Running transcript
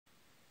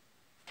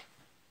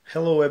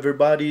Hello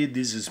everybody,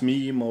 this is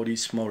me,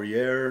 Maurice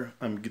Maurier.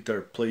 I'm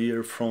guitar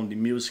player from the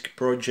music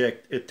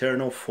project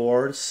Ethernow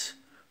Force,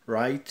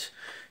 right?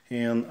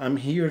 And I'm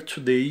here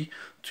today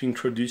to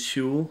introduce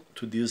you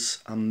to this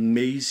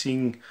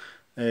amazing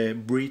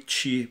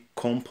British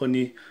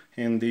company,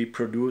 and they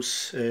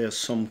produce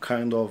some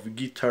kind of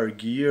guitar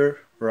gear,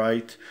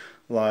 right?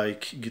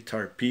 Like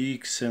guitar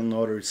picks and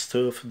other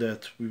stuff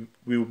that we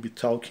will be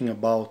talking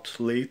about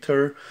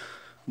later.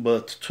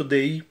 But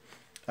today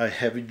I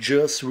have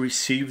just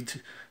received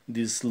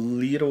this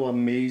little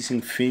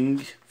amazing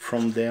thing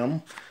from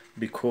them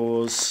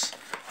because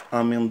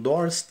I'm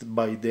endorsed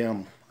by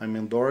them. I'm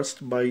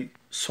endorsed by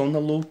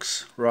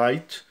Sonalux,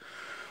 right?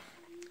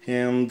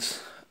 And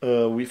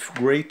with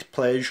great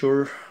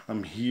pleasure,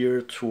 I'm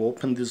here to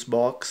open this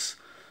box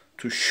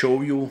to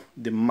show you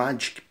the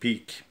magic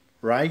pick,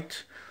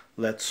 right?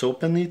 Let's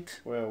open it.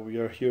 Well, we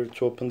are here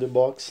to open the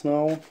box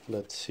now.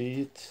 Let's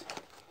see it.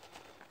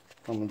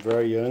 I'm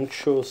very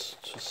anxious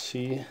to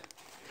see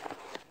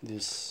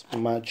this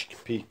magic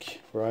pick,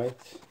 right?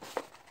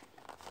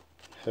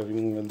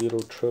 Having a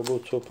little trouble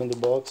to open the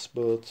box,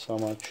 but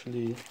I'm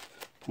actually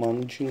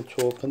managing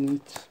to open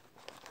it.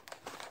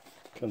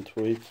 Can't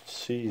wait to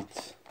see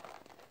it.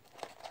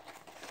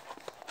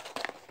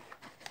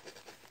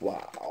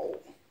 Wow!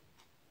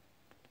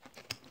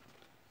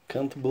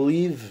 Can't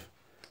believe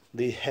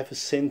they have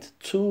sent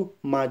 2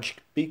 magic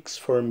picks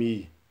for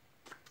me.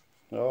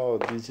 Oh,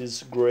 this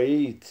is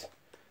great.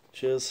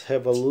 Just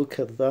have a look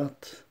at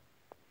that.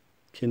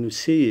 Can you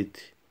see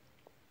it?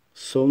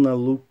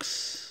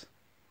 Sonalux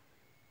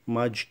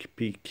magic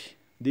pick.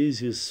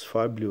 This is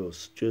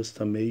fabulous, just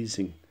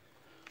amazing.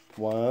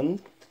 1,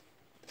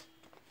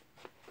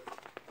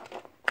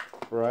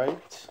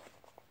 right?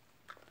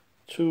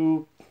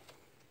 2,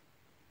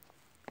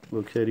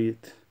 look at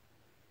it.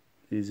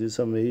 This is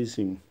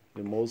amazing.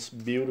 The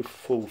most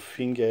beautiful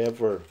thing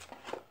ever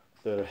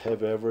that I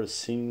have ever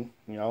seen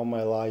in all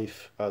my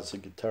life as a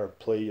guitar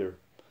player.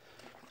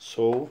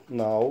 So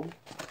now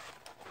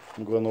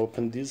I'm gonna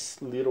open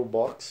this little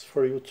box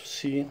for you to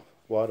see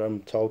what I'm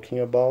talking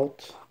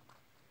about.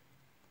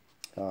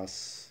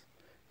 Yes,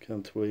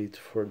 can't wait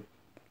for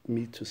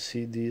me to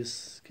see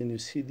this. Can you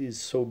see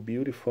this? So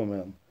beautiful,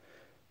 man.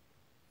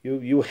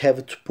 You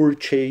have to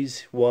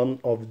purchase one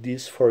of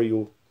these for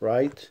you,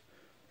 right?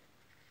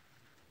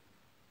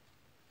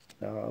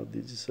 Now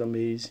this is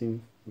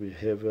amazing. We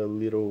have a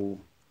little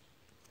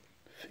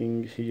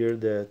thing here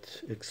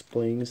that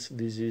explains.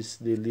 This is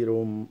the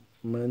little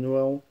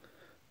manual.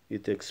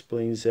 It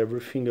explains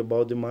everything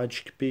about the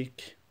magic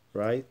pick,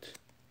 right?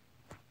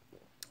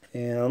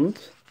 And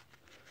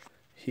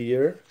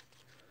here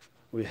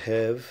we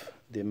have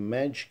the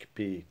magic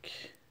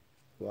pick.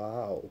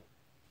 Wow,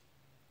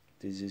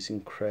 this is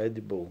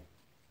incredible.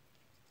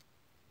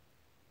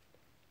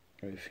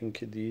 I think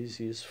this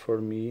is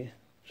for me.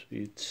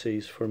 It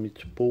says for me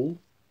to pull.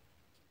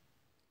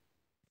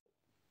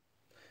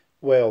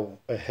 Well,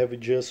 I have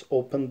just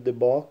opened the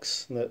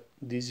box.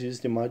 This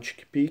is the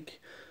magic pick.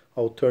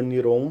 I'll turn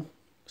it on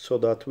so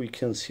that we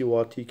can see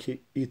what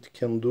it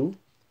can do,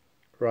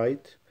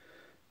 right?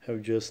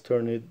 I've just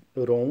turned it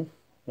on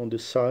the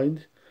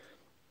side,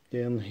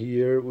 and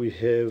here we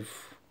have,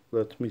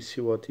 let me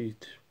see what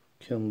it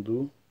can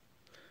do,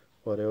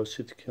 what else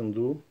it can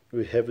do.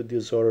 We have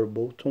this other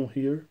button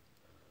here.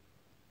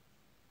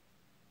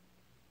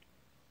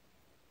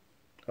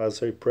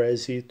 As I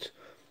press it,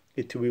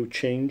 it will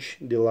change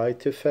the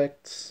light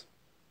effects,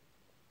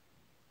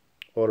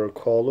 other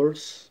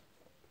colors.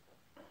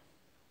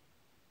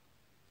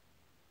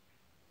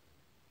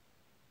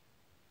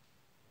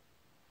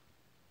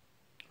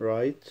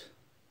 Right?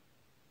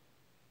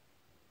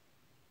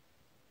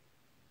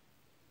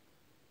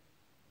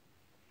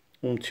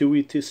 Until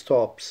it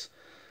stops,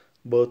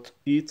 but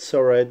it's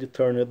already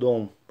turned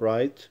on,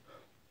 right?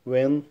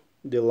 When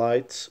the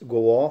lights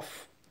go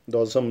off,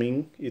 doesn't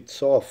mean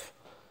it's off,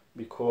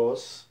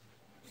 because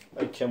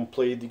I can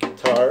play the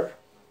guitar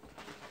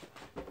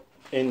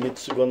and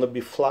it's gonna be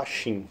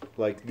flashing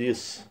like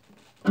this.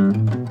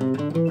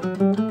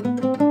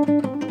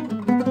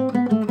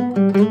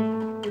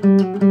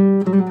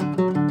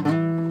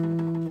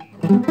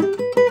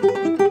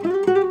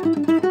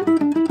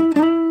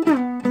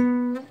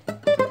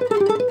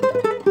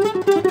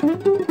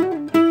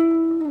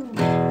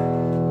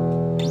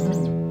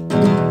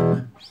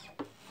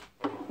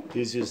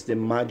 This is the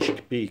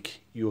magic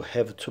pick. You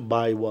have to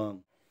buy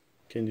one.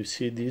 Can you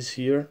see this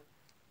here?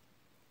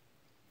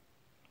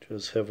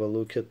 Just have a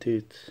look at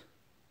it.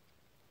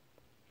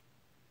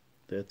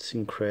 That's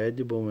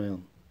incredible,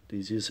 man.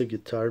 This is a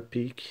guitar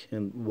pick,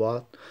 and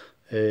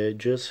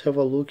just have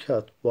a look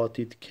at what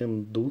it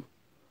can do.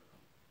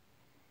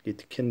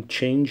 It can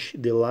change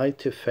the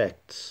light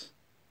effects.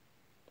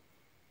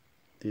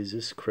 This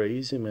is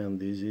crazy, man.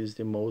 This is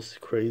the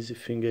most crazy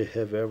thing I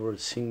have ever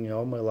seen in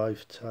all my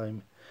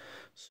lifetime.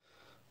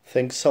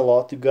 Thanks a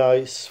lot,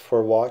 guys,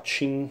 for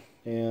watching,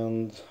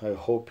 and I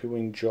hope you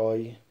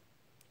enjoy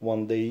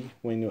one day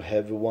when you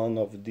have one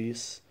of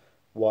these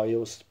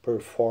whilst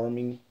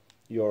performing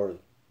your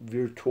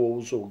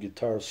virtuoso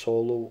guitar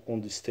solo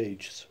on the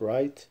stages,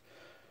 right?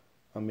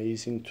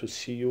 Amazing to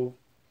see you.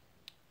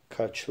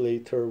 Catch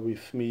later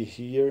with me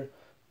here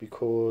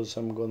because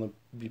I'm gonna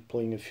be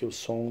playing a few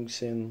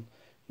songs and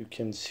you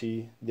can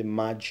see the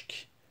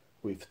magic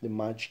with the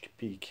magic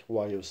pick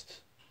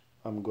whilst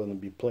I'm gonna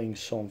be playing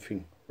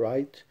something,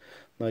 right?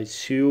 Nice to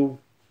see you.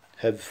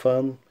 Have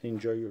fun.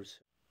 Enjoy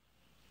yourself.